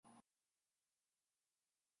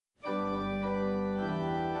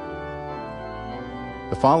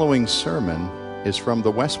The following sermon is from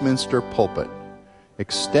the Westminster pulpit,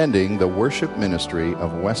 extending the worship ministry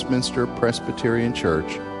of Westminster Presbyterian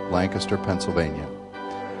Church, Lancaster, Pennsylvania.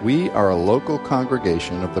 We are a local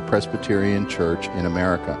congregation of the Presbyterian Church in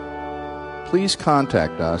America. Please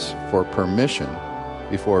contact us for permission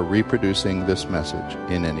before reproducing this message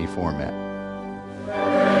in any format.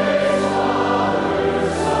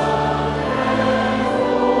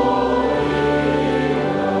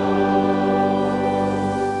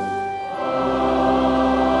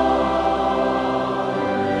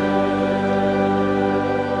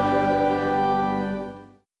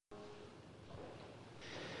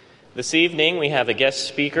 This evening we have a guest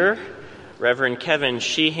speaker. Reverend Kevin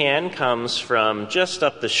Sheehan comes from just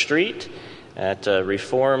up the street at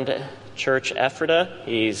Reformed Church Ephrata.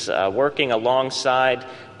 He's working alongside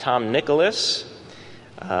Tom Nicholas.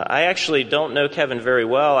 I actually don't know Kevin very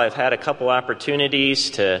well. I've had a couple opportunities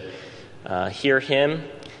to hear him.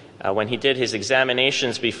 When he did his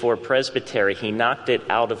examinations before presbytery, he knocked it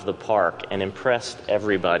out of the park and impressed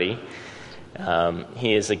everybody.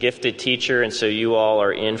 He is a gifted teacher, and so you all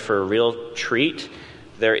are in for a real treat.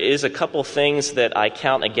 There is a couple things that I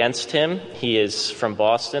count against him. He is from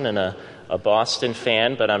Boston and a Boston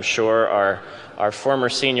fan, but I'm sure our former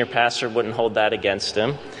senior pastor wouldn't hold that against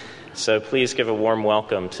him. So please give a warm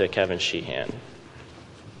welcome to Kevin Sheehan.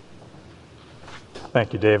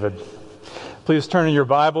 Thank you, David. Please turn in your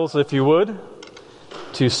Bibles, if you would,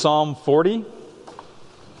 to Psalm 40.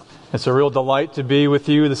 It's a real delight to be with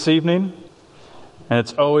you this evening. And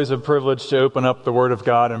it's always a privilege to open up the Word of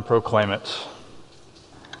God and proclaim it.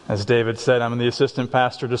 As David said, I'm the assistant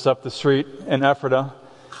pastor just up the street in Ephrata.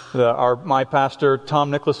 My pastor, Tom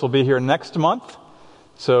Nicholas, will be here next month.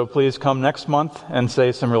 So please come next month and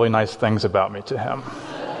say some really nice things about me to him.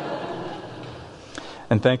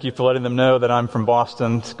 And thank you for letting them know that I'm from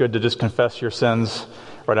Boston. It's good to just confess your sins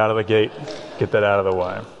right out of the gate. Get that out of the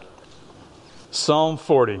way. Psalm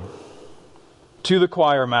 40. To the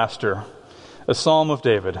choir master. A psalm of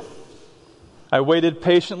David. I waited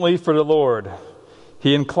patiently for the Lord.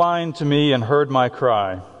 He inclined to me and heard my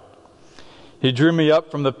cry. He drew me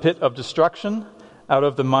up from the pit of destruction, out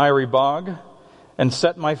of the miry bog, and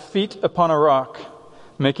set my feet upon a rock,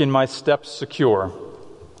 making my steps secure.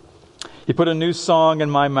 He put a new song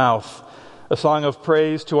in my mouth, a song of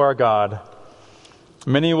praise to our God.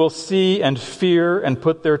 Many will see and fear and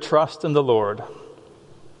put their trust in the Lord.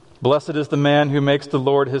 Blessed is the man who makes the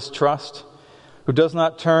Lord his trust, who does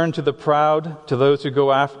not turn to the proud, to those who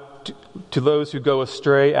go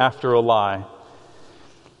astray after a lie.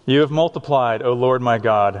 You have multiplied, O Lord my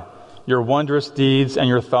God, your wondrous deeds and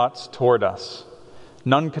your thoughts toward us.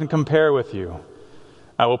 None can compare with you.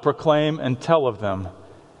 I will proclaim and tell of them,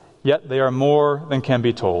 yet they are more than can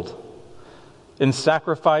be told. In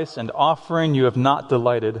sacrifice and offering you have not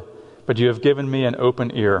delighted, but you have given me an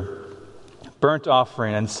open ear. Burnt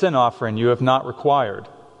offering and sin offering you have not required.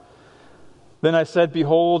 Then I said,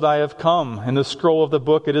 Behold, I have come. In the scroll of the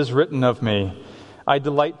book it is written of me. I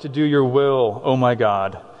delight to do your will, O my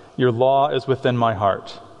God. Your law is within my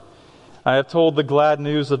heart. I have told the glad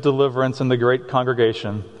news of deliverance in the great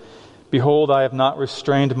congregation. Behold, I have not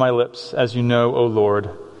restrained my lips, as you know, O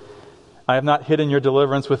Lord. I have not hidden your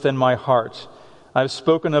deliverance within my heart. I have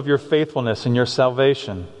spoken of your faithfulness and your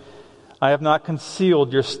salvation. I have not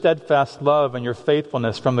concealed your steadfast love and your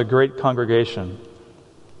faithfulness from the great congregation.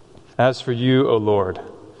 As for you, O Lord,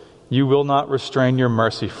 you will not restrain your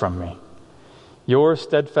mercy from me. Your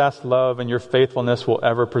steadfast love and your faithfulness will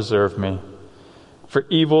ever preserve me. For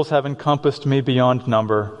evils have encompassed me beyond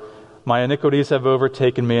number. My iniquities have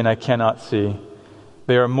overtaken me, and I cannot see.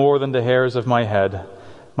 They are more than the hairs of my head.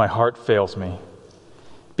 My heart fails me.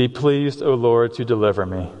 Be pleased, O Lord, to deliver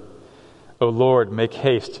me. O Lord, make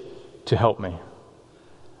haste to help me.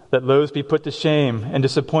 Let those be put to shame and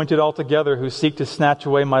disappointed altogether who seek to snatch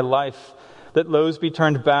away my life. Let those be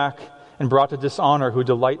turned back and brought to dishonor who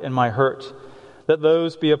delight in my hurt. Let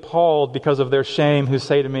those be appalled because of their shame who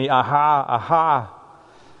say to me, Aha, aha.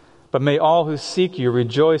 But may all who seek you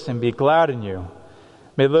rejoice and be glad in you.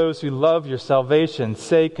 May those who love your salvation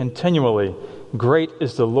say continually, Great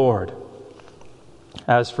is the Lord.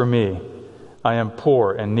 As for me, I am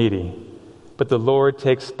poor and needy, but the Lord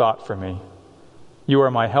takes thought for me. You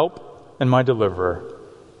are my help and my deliverer.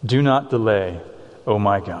 Do not delay, O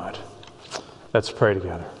my God. Let's pray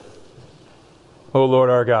together. O Lord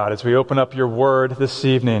our God, as we open up your word this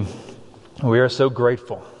evening, we are so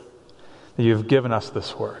grateful that you have given us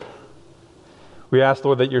this word. We ask,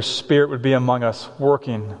 Lord, that your Spirit would be among us,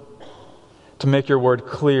 working to make your word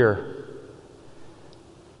clear,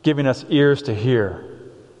 giving us ears to hear,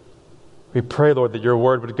 We pray, Lord, that your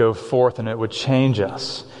word would go forth and it would change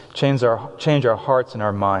us, change our hearts and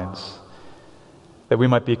our minds, that we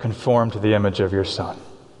might be conformed to the image of your Son.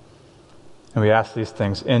 And we ask these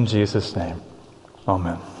things in Jesus' name.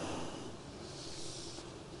 Amen.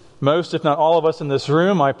 Most, if not all of us in this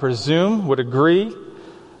room, I presume, would agree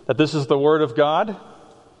that this is the Word of God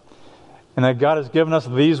and that God has given us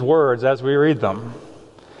these words as we read them.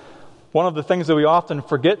 One of the things that we often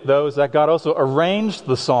forget, though, is that God also arranged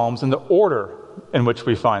the Psalms in the order in which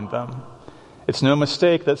we find them. It's no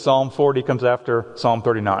mistake that Psalm 40 comes after Psalm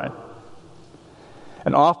 39.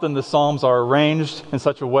 And often the Psalms are arranged in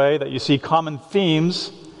such a way that you see common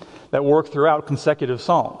themes that work throughout consecutive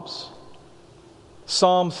Psalms.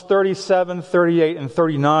 Psalms 37, 38, and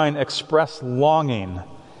 39 express longing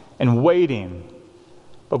and waiting,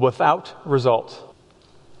 but without result.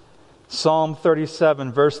 Psalm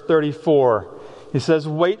 37, verse 34, he says,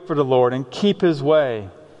 "Wait for the Lord and keep his way,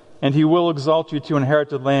 and he will exalt you to inherit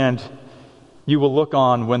the land you will look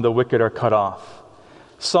on when the wicked are cut off."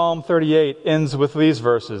 Psalm 38 ends with these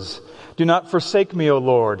verses, "Do not forsake me, O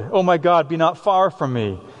Lord. O my God, be not far from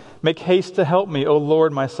me. Make haste to help me, O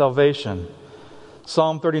Lord, my salvation."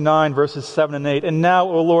 Psalm 39, verses 7 and 8. "And now,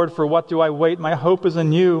 O Lord, for what do I wait? My hope is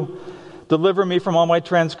in you. Deliver me from all my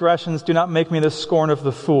transgressions. Do not make me the scorn of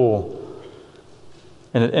the fool."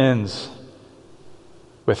 And it ends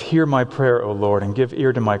with, "Hear my prayer, O Lord, and give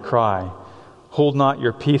ear to my cry. Hold not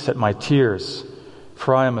your peace at my tears,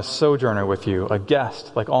 for I am a sojourner with you, a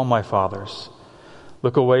guest like all my fathers.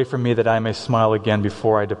 Look away from me that I may smile again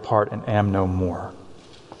before I depart and am no more."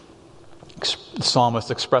 The psalmist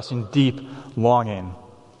expressing deep longing,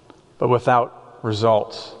 but without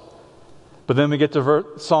result. But then we get to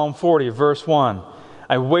Psalm 40, verse 1.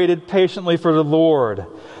 "I waited patiently for the Lord."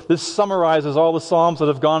 This summarizes all the Psalms that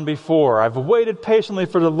have gone before. I've waited patiently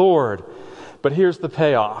for the Lord. But here's the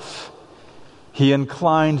payoff. "He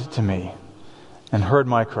inclined to me and heard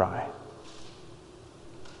my cry.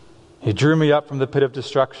 He drew me up from the pit of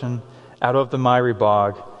destruction, out of the miry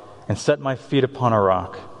bog, and set my feet upon a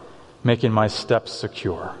rock, making my steps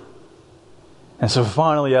secure." And so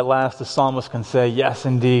finally, at last, the psalmist can say, "Yes,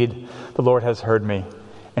 indeed, the Lord has heard me,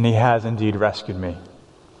 and he has indeed rescued me."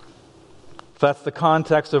 If that's the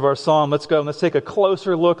context of our psalm, let's go and let's take a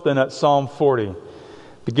closer look then at Psalm 40,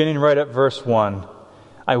 beginning right at verse 1.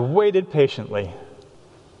 "I waited patiently."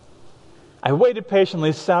 "I waited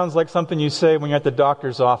patiently" sounds like something you say when you're at the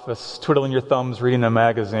doctor's office, twiddling your thumbs, reading a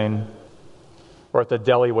magazine, or at the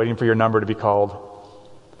deli waiting for your number to be called.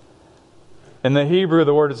 In the Hebrew,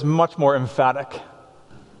 the word is much more emphatic.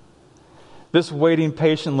 This waiting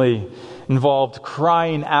patiently involved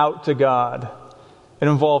crying out to God. It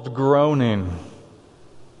involved groaning.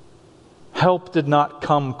 Help did not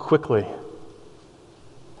come quickly.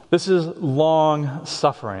 This is long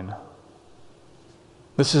suffering.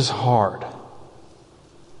 This is hard.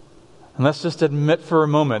 And let's just admit for a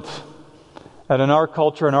moment that in our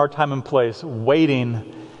culture, in our time and place,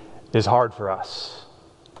 waiting is hard for us.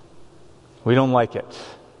 We don't like it.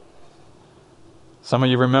 Some of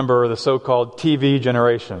you remember the so-called TV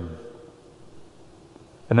generation.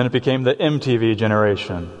 And then it became the MTV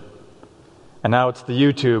generation. And now it's the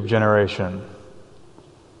YouTube generation.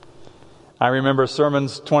 I remember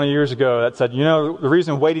sermons 20 years ago that said, the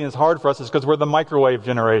reason waiting is hard for us is because we're the microwave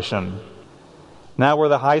generation. Now we're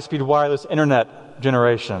the high-speed wireless internet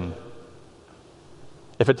generation.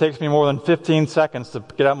 If it takes me more than 15 seconds to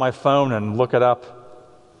get out my phone and look it up,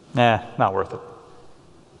 not worth it.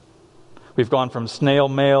 We've gone from snail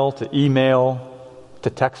mail to email to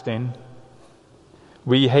texting.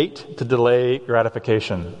 We hate to delay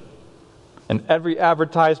gratification. And every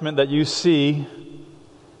advertisement that you see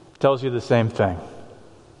tells you the same thing.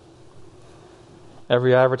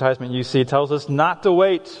 Every advertisement you see tells us not to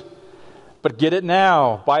wait, but get it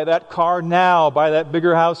now. Buy that car now. Buy that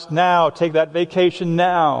bigger house now. Take that vacation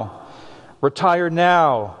now. Retire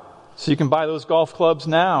now so you can buy those golf clubs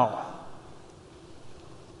now.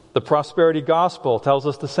 The prosperity gospel tells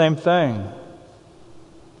us the same thing.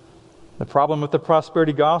 The problem with the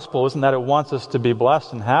prosperity gospel isn't that it wants us to be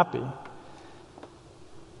blessed and happy.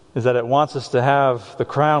 Is that it wants us to have the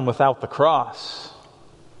crown without the cross.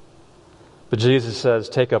 But Jesus says,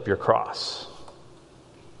 take up your cross.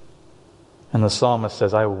 And the psalmist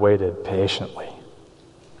says, I waited patiently.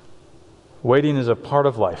 Waiting is a part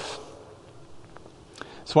of life.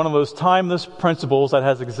 It's one of those timeless principles that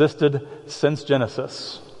has existed since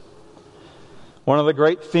Genesis. One of the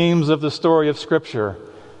great themes of the story of Scripture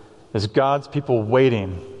is God's people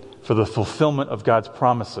waiting for the fulfillment of God's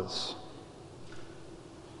promises.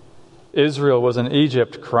 Israel was in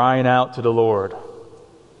Egypt crying out to the Lord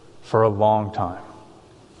for a long time.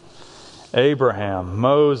 Abraham,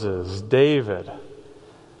 Moses, David,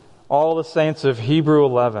 all the saints of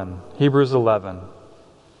Hebrews 11.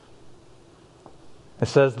 It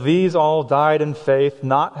says, these all died in faith,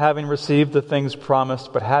 not having received the things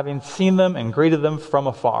promised, but having seen them and greeted them from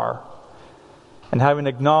afar, and having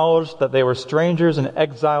acknowledged that they were strangers and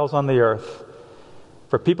exiles on the earth.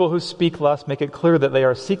 For people who speak thus make it clear that they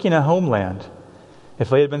are seeking a homeland. If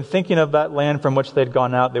they had been thinking of that land from which they had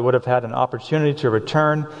gone out, they would have had an opportunity to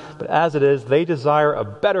return. But as it is, they desire a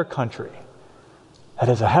better country, that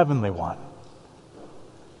is a heavenly one.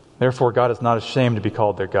 Therefore, God is not ashamed to be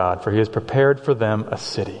called their God, for he has prepared for them a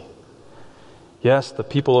city. Yes, the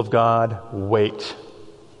people of God wait.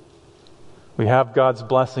 We have God's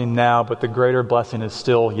blessing now, but the greater blessing is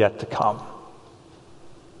still yet to come.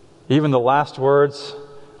 Even the last words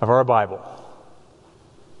of our Bible,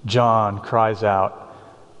 John cries out,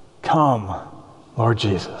 "Come, Lord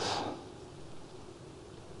Jesus."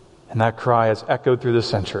 And that cry has echoed through the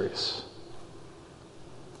centuries.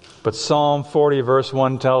 But Psalm 40 verse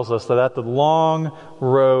 1 tells us that at the long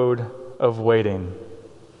road of waiting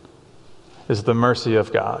is the mercy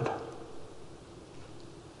of God,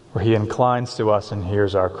 where he inclines to us and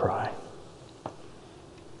hears our cry.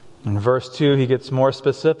 In verse 2, he gets more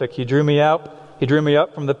specific. He drew me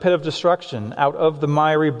up from the pit of destruction, out of the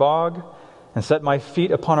miry bog, and set my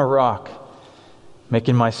feet upon a rock,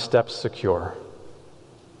 making my steps secure.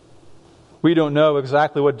 We don't know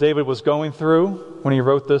exactly what David was going through when he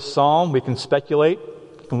wrote this psalm. We can speculate.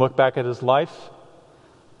 We can look back at his life.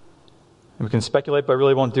 And we can speculate, but it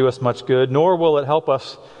really won't do us much good, nor will it help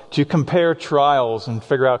us to compare trials and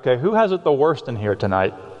figure out, okay, who has it the worst in here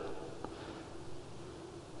tonight?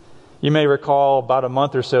 You may recall about a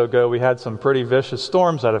month or so ago, we had some pretty vicious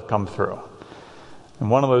storms that have come through. And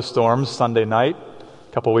one of those storms, Sunday night,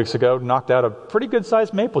 a couple weeks ago, knocked out a pretty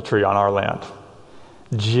good-sized maple tree on our land.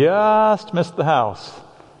 Just missed the house.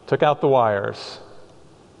 Took out the wires.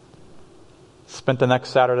 Spent the next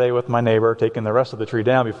Saturday with my neighbor, taking the rest of the tree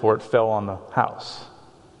down before it fell on the house.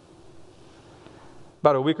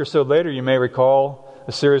 About a week or so later, you may recall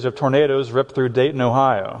a series of tornadoes ripped through Dayton,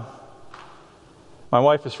 Ohio. My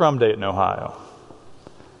wife is from Dayton, Ohio.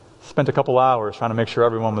 Spent a couple hours trying to make sure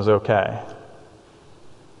everyone was okay.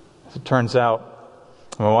 As it turns out,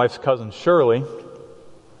 my wife's cousin Shirley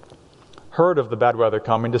heard of the bad weather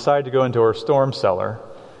coming, decided to go into her storm cellar,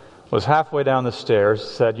 was halfway down the stairs,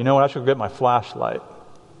 said, "You know what, I should go get my flashlight."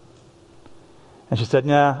 And she said,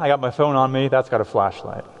 "Nah, I got my phone on me, that's got a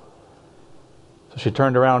flashlight." So she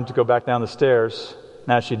turned around to go back down the stairs,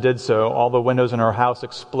 and as she did so, all the windows in her house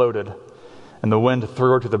exploded, and the wind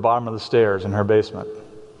threw her to the bottom of the stairs in her basement,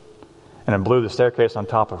 and it blew the staircase on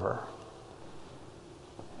top of her.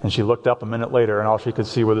 And she looked up a minute later, and all she could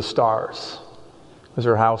see were the stars, because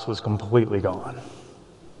her house was completely gone.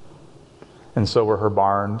 And so were her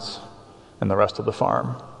barns and the rest of the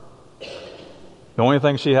farm. The only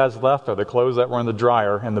thing she has left are the clothes that were in the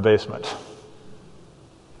dryer in the basement.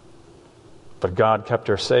 But God kept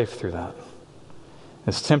her safe through that.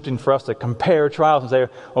 It's tempting for us to compare trials and say,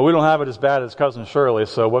 well, we don't have it as bad as Cousin Shirley,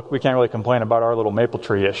 so we can't really complain about our little maple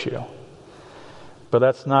tree issue. But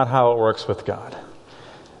that's not how it works with God.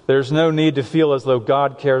 There's no need to feel as though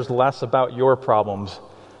God cares less about your problems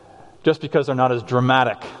just because they're not as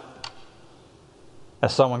dramatic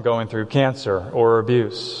as someone going through cancer or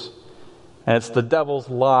abuse. And it's the devil's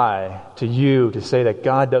lie to you to say that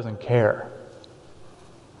God doesn't care.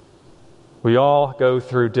 We all go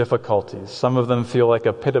through difficulties. Some of them feel like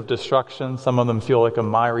a pit of destruction. Some of them feel like a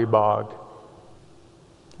miry bog.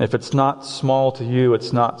 If it's not small to you,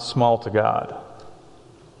 it's not small to God.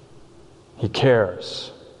 He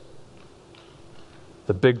cares.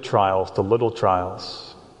 The big trials, the little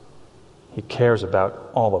trials, He cares about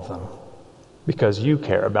all of them because you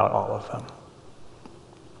care about all of them.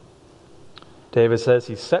 David says,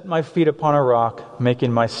 He set my feet upon a rock,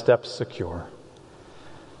 making my steps secure.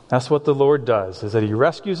 That's what the Lord does, is that He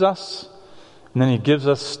rescues us and then He gives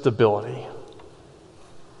us stability,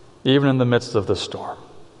 even in the midst of the storm.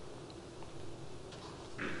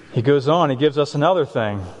 He goes on, He gives us another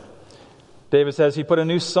thing. David says, He put a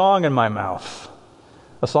new song in my mouth,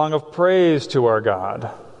 a song of praise to our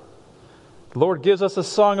God. The Lord gives us a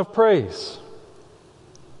song of praise,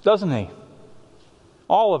 doesn't He?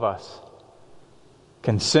 All of us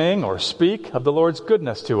can sing or speak of the Lord's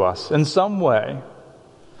goodness to us in some way,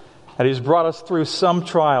 that He's brought us through some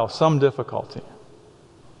trial, some difficulty.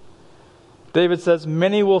 David says,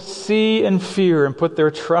 many will see and fear and put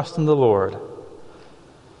their trust in the Lord.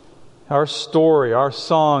 Our story, our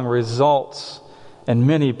song results in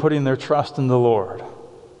many putting their trust in the Lord.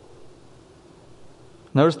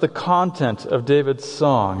 Notice the content of David's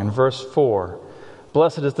song in verse 4.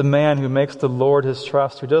 Blessed is the man who makes the Lord his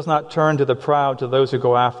trust, who does not turn to the proud, to those who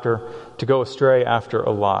go astray after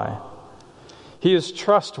a lie. He is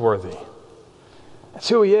trustworthy. That's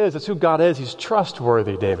who he is. That's who God is. He's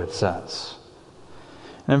trustworthy, David says.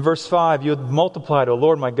 And in verse 5, you have multiplied, O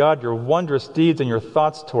Lord my God, your wondrous deeds and your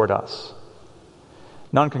thoughts toward us.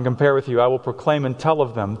 None can compare with you. I will proclaim and tell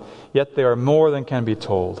of them, yet they are more than can be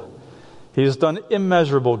told. He has done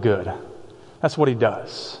immeasurable good. That's what he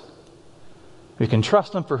does. We can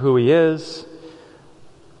trust him for who he is.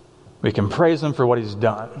 We can praise him for what he's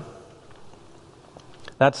done.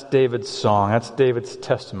 That's David's song. That's David's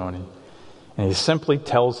testimony. And he simply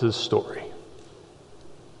tells his story.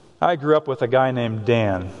 I grew up with a guy named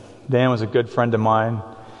Dan. Dan was a good friend of mine.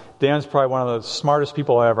 Dan's probably one of the smartest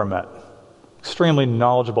people I ever met. Extremely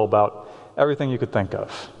knowledgeable about everything you could think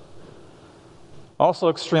of. Also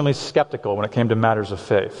extremely skeptical when it came to matters of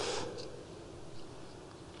faith.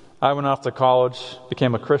 I went off to college,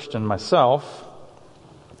 became a Christian myself,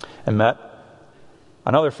 and met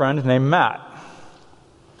another friend named Matt.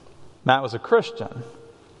 Matt was a Christian.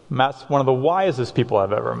 Matt's one of the wisest people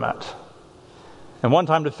I've ever met. And one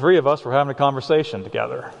time the three of us were having a conversation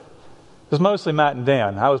together. It was mostly Matt and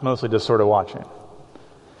Dan. I was mostly just sort of watching.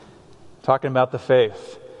 Talking about the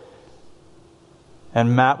faith.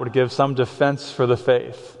 And Matt would give some defense for the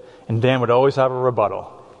faith. And Dan would always have a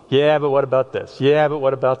rebuttal. Yeah, but what about this? Yeah, but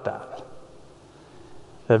what about that?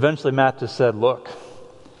 And eventually Matt just said, look,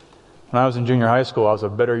 when I was in junior high school, I was a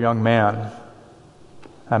bitter young man.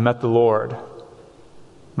 I met the Lord.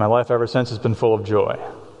 My life ever since has been full of joy.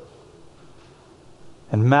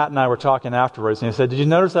 And Matt and I were talking afterwards, and he said, did you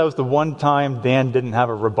notice that was the one time Dan didn't have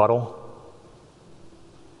a rebuttal?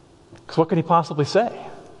 Because what could he possibly say?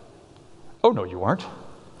 Oh, no, you weren't.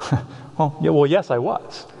 Well, yes, I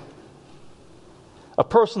was. A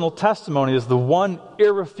personal testimony is the one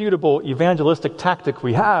irrefutable evangelistic tactic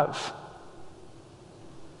we have.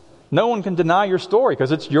 No one can deny your story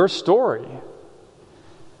because it's your story.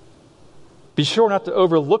 Be sure not to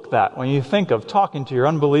overlook that when you think of talking to your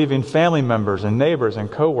unbelieving family members and neighbors and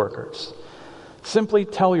coworkers. Simply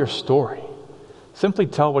tell your story. Simply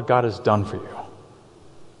tell what God has done for you.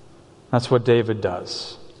 That's what David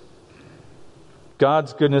does.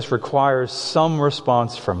 God's goodness requires some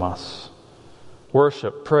response from us.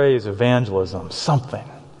 Worship, praise, evangelism, something.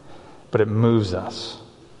 But it moves us.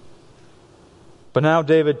 But now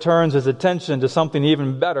David turns his attention to something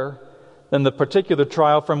even better than the particular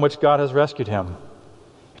trial from which God has rescued him.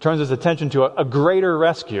 He turns his attention to a greater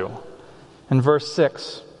rescue. In verse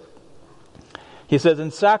 6, he says,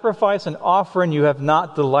 in sacrifice and offering you have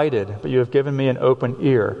not delighted, but you have given me an open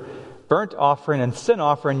ear. Burnt offering and sin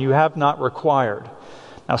offering you have not required.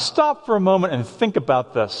 Now stop for a moment and think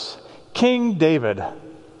about this. King David,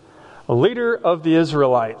 a leader of the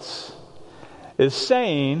Israelites, is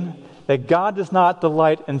saying that God does not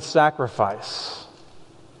delight in sacrifice.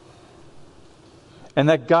 And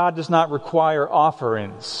that God does not require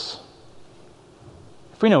offerings.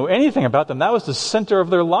 If we know anything about them, that was the center of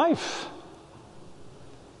their life.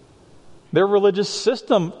 Their religious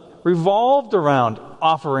system revolved around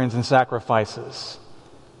offerings and sacrifices.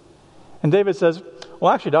 And David says,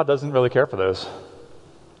 well, actually, God doesn't really care for those.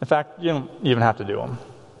 In fact, you don't even have to do them.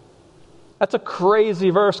 That's a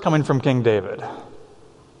crazy verse coming from King David.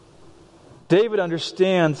 David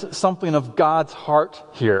understands something of God's heart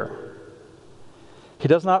here. He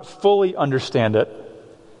does not fully understand it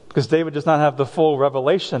because David does not have the full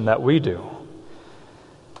revelation that we do.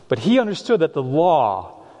 But he understood that the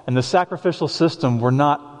law and the sacrificial system were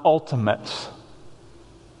not ultimate.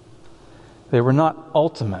 They were not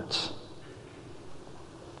ultimate.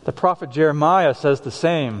 The prophet Jeremiah says the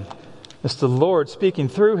same. It's the Lord speaking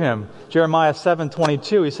through him. Jeremiah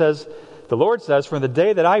 7:22, he says, the Lord says, from the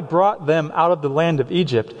day that I brought them out of the land of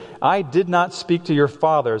Egypt, I did not speak to your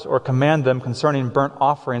fathers or command them concerning burnt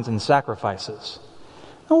offerings and sacrifices.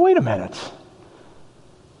 Now, wait a minute.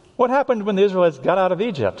 What happened when the Israelites got out of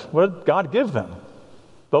Egypt? What did God give them?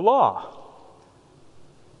 The law.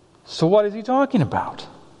 So what is he talking about?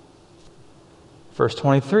 Verse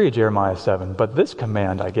 23, Jeremiah 7, but this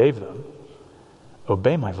command I gave them,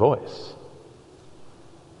 obey my voice,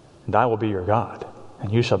 and I will be your God,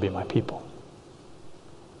 and you shall be my people.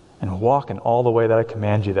 And walk in all the way that I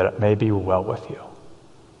command you, that it may be well with you.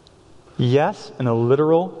 Yes, in a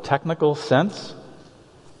literal, technical sense,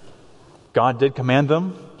 God did command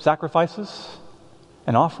them sacrifices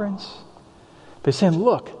and offerings. But he's saying,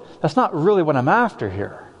 look, that's not really what I'm after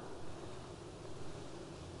here.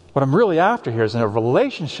 What I'm really after here is in a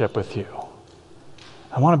relationship with you.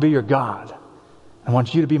 I want to be your God. I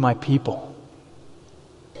want you to be my people.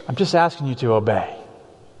 I'm just asking you to obey.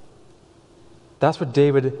 That's what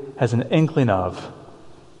David has an inkling of,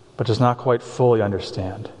 but does not quite fully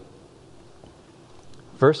understand.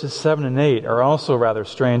 Verses 7 and 8 are also rather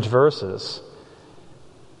strange verses.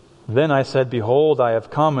 Then I said, behold, I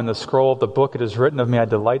have come. In the scroll of the book it is written of me, I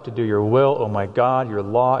delight to do your will. O my God, your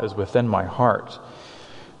law is within my heart.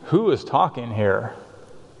 Who is talking here?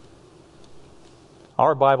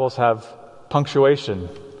 Our Bibles have punctuation,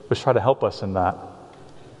 which try to help us in that.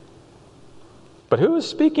 But who is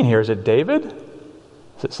speaking here? Is it David?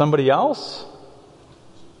 Is it somebody else?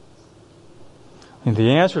 And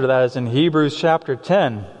the answer to that is in Hebrews chapter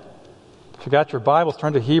 10. If you got your Bibles,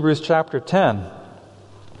 turn to Hebrews chapter 10.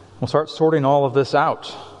 We'll start sorting all of this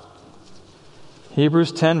out.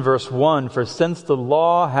 Hebrews 10 verse 1, for since the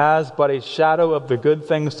law has but a shadow of the good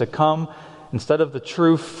things to come, instead of the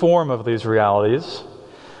true form of these realities,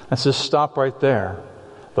 let's just stop right there.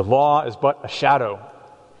 The law is but a shadow.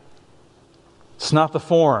 It's not the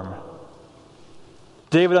form.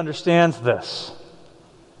 David understands this.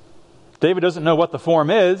 David doesn't know what the form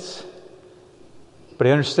is, but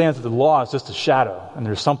he understands that the law is just a shadow, and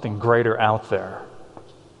there's something greater out there.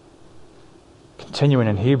 Continuing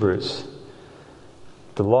in Hebrews,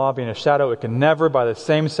 the law being a shadow, it can never, by the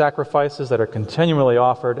same sacrifices that are continually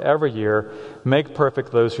offered every year, make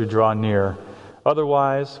perfect those who draw near.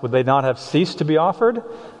 Otherwise, would they not have ceased to be offered,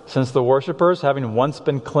 since the worshippers, having once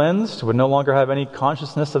been cleansed, would no longer have any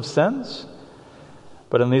consciousness of sins?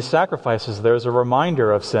 But in these sacrifices there is a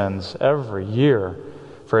reminder of sins every year,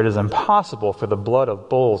 for it is impossible for the blood of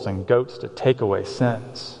bulls and goats to take away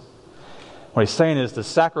sins. What he's saying is the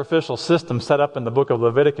sacrificial system set up in the book of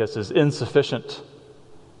Leviticus is insufficient.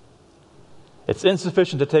 It's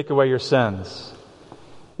insufficient to take away your sins.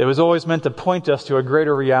 It was always meant to point us to a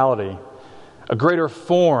greater reality, a greater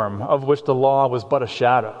form of which the law was but a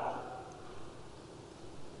shadow.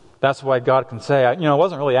 That's why God can say, I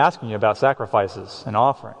wasn't really asking you about sacrifices and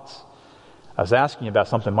offerings. I was asking you about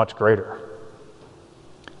something much greater.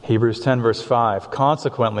 Hebrews 10 verse 5,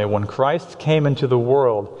 consequently, when Christ came into the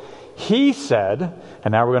world, He said,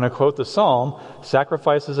 and now we're going to quote the Psalm,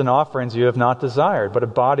 sacrifices and offerings you have not desired, but a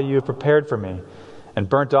body you have prepared for me. And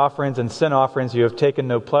burnt offerings and sin offerings you have taken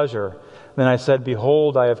no pleasure. Then I said,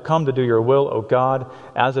 behold, I have come to do your will, O God,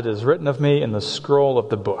 as it is written of me in the scroll of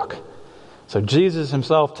the book. So Jesus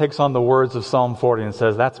himself takes on the words of Psalm 40 and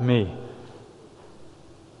says, that's me.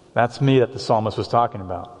 That's me that the psalmist was talking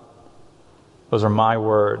about. Those are my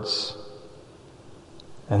words.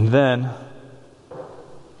 And then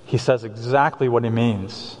he says exactly what he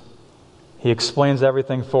means. He explains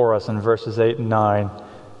everything for us in verses 8 and 9.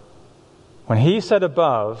 When he said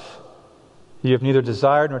above, you have neither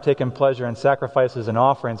desired nor taken pleasure in sacrifices and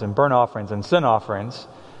offerings and burnt offerings and sin offerings.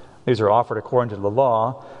 These are offered according to the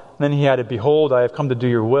law. And then he added, behold, I have come to do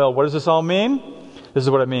your will. What does this all mean? This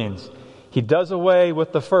is what it means. He does away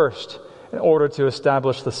with the first in order to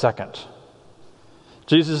establish the second.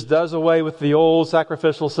 Jesus does away with the old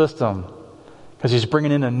sacrificial system because he's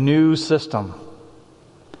bringing in a new system,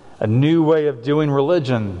 a new way of doing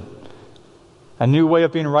religion, a new way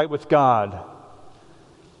of being right with God.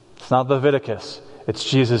 It's not Leviticus, it's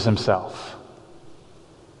Jesus himself.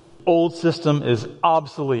 Old system is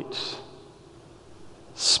obsolete.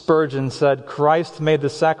 Spurgeon said, Christ made the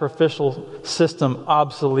sacrificial system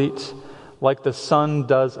obsolete like the sun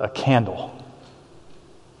does a candle.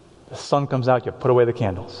 The sun comes out, you put away the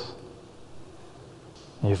candles.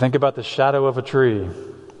 And you think about the shadow of a tree.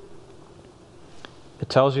 It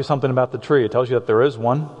tells you something about the tree. It tells you that there is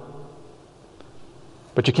one.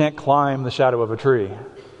 But you can't climb the shadow of a tree.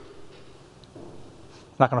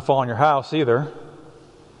 It's not going to fall on your house either.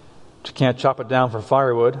 But you can't chop it down for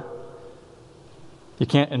firewood. You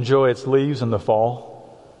can't enjoy its leaves in the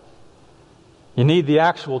fall. You need the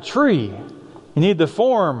actual tree. You need the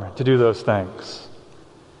form to do those things.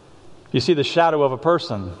 You see the shadow of a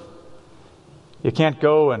person. You can't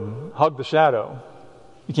go and hug the shadow.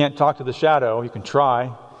 You can't talk to the shadow. You can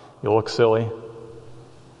try. You'll look silly.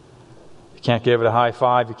 You can't give it a high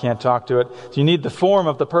five. You can't talk to it. So you need the form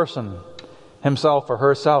of the person, himself or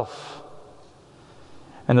herself.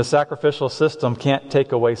 And the sacrificial system can't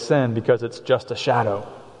take away sin because it's just a shadow.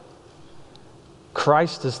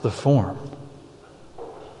 Christ is the form.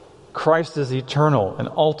 Christ is eternal and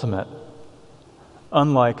ultimate,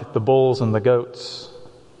 unlike the bulls and the goats.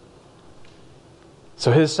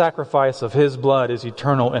 So his sacrifice of his blood is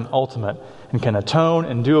eternal and ultimate and can atone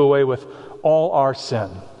and do away with all our sin.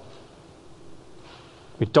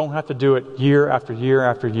 We don't have to do it year after year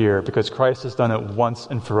after year because Christ has done it once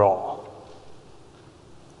and for all.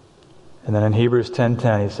 And then in Hebrews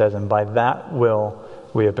 10:10 he says, and by that will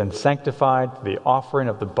we have been sanctified through the offering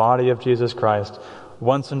of the body of Jesus Christ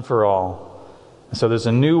once and for all. And so there's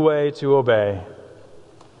a new way to obey,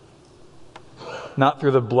 not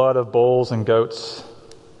through the blood of bulls and goats,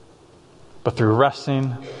 but through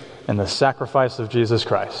resting in the sacrifice of Jesus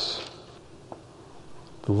Christ.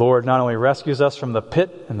 The Lord not only rescues us from the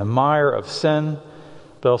pit and the mire of sin,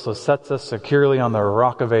 but also sets us securely on the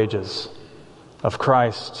rock of ages, of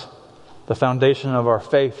Christ, the foundation of our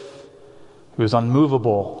faith, who is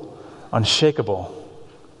unmovable, unshakable.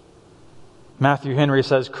 Matthew Henry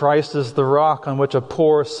says, Christ is the rock on which a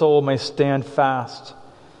poor soul may stand fast,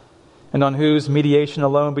 and on whose mediation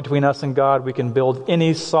alone between us and God we can build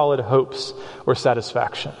any solid hopes or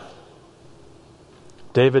satisfaction.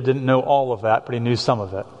 David didn't know all of that, but he knew some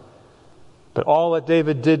of it. But all that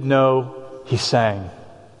David did know, he sang.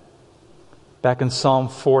 Back in Psalm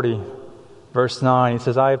 40, verse 9, he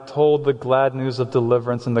says, I have told the glad news of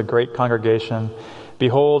deliverance in the great congregation.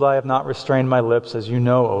 Behold, I have not restrained my lips, as you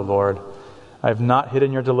know, O Lord. I have not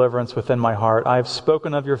hidden your deliverance within my heart. I have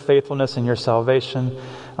spoken of your faithfulness and your salvation.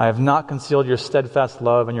 I have not concealed your steadfast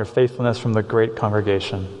love and your faithfulness from the great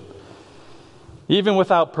congregation. Even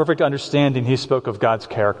without perfect understanding, he spoke of God's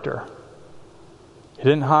character. He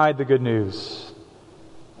didn't hide the good news.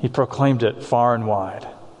 He proclaimed it far and wide.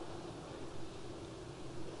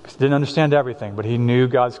 He didn't understand everything, but he knew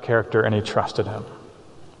God's character and he trusted him.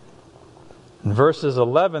 In verses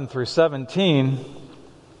 11 through 17,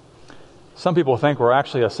 some people think we're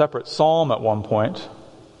actually a separate psalm at one point,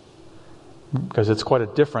 because it's quite a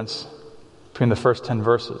difference between the first 10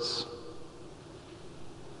 verses.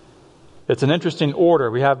 It's an interesting order.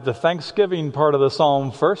 We have the thanksgiving part of the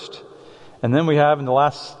psalm first, and then we have in the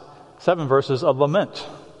last 7 verses a lament.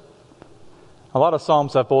 A lot of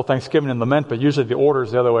psalms have both thanksgiving and lament, but usually the order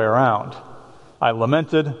is the other way around. I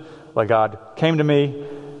lamented, like God came to me,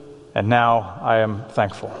 and now I am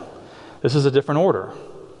thankful. This is a different order.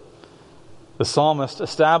 The psalmist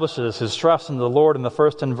establishes his trust in the Lord in the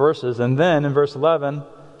first 10 verses, and then in verse 11,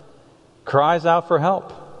 cries out for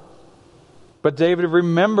help. But David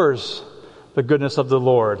remembers the goodness of the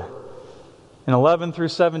Lord. In 11 through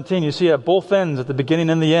 17, you see at both ends, at the beginning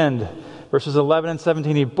and the end, verses 11 and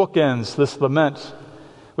 17, he bookends this lament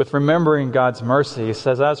with remembering God's mercy. He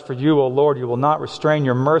says, as for you, O Lord, you will not restrain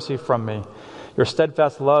your mercy from me. Your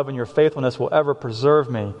steadfast love and your faithfulness will ever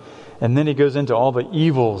preserve me. And then he goes into all the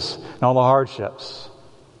evils and all the hardships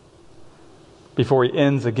before he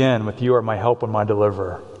ends again with, you are my help and my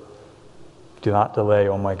deliverer. Do not delay,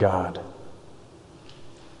 O my God.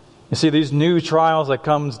 You see, these new trials that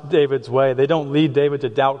comes David's way, they don't lead David to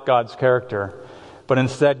doubt God's character, but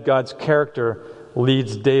instead God's character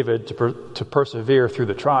leads David to persevere through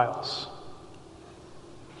the trials.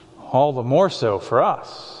 All the more so for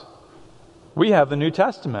us. We have the New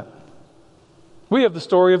Testament. We have the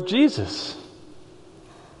story of Jesus.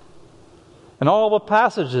 And all the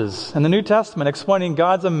passages in the New Testament explaining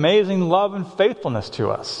God's amazing love and faithfulness to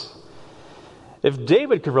us. If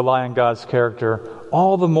David could rely on God's character,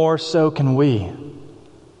 all the more so can we.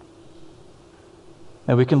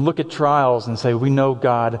 And we can look at trials and say, we know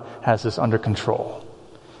God has this under control,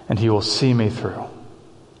 and He will see me through.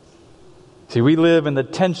 See, we live in the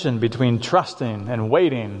tension between trusting and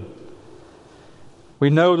waiting. We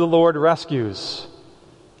know the Lord rescues,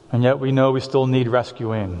 and yet we know we still need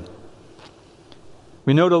rescuing.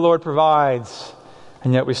 We know the Lord provides,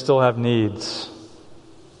 and yet we still have needs.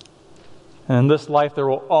 And in this life there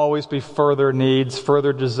will always be further needs,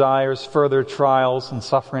 further desires, further trials and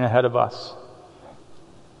suffering ahead of us.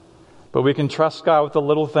 But we can trust God with the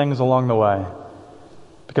little things along the way,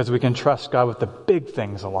 because we can trust God with the big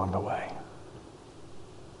things along the way.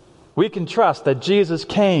 We can trust that Jesus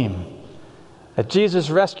came, that Jesus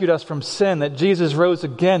rescued us from sin, that Jesus rose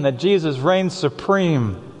again, that Jesus reigns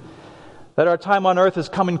supreme, that our time on earth is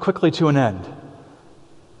coming quickly to an end.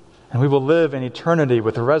 And we will live in eternity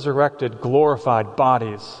with resurrected, glorified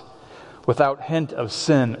bodies, without hint of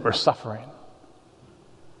sin or suffering,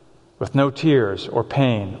 with no tears or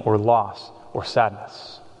pain or loss or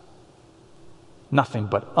sadness. Nothing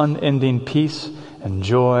but unending peace and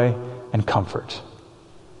joy and comfort.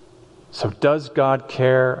 So does God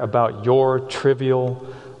care about your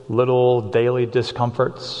trivial, little daily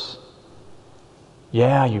discomforts?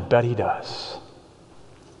 Yeah, you bet He does.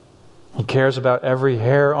 He cares about every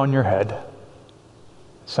hair on your head.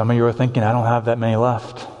 Some of you are thinking, I don't have that many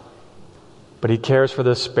left. But He cares for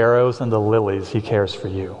the sparrows and the lilies. He cares for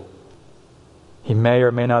you. He may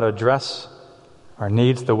or may not address our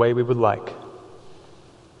needs the way we would like.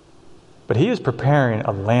 But He is preparing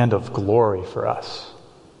a land of glory for us.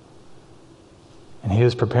 And He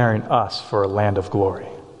is preparing us for a land of glory.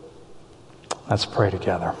 Let's pray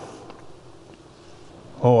together.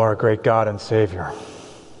 Oh, our great God and Savior,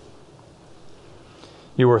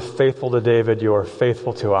 you were faithful to David, you are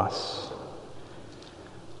faithful to us.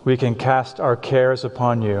 We can cast our cares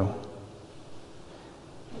upon you.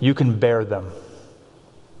 You can bear them.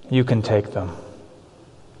 You can take them.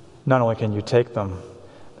 Not only can you take them,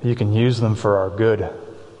 but you can use them for our good.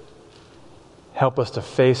 Help us to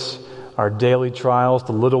face our daily trials,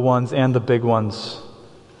 the little ones and the big ones,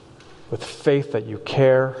 with faith that you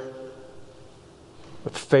care,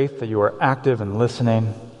 with faith that you are active and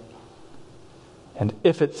listening. And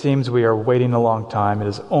if it seems we are waiting a long time, it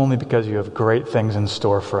is only because you have great things in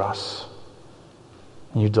store for us.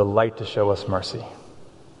 And you delight to show us mercy.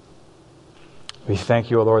 We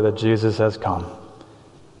thank you, O Lord, that Jesus has come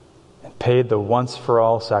and paid the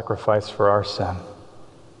once-for-all sacrifice for our sin.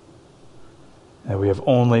 And we have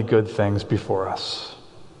only good things before us.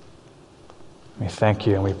 We thank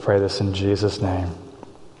you and we pray this in Jesus' name.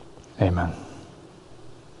 Amen.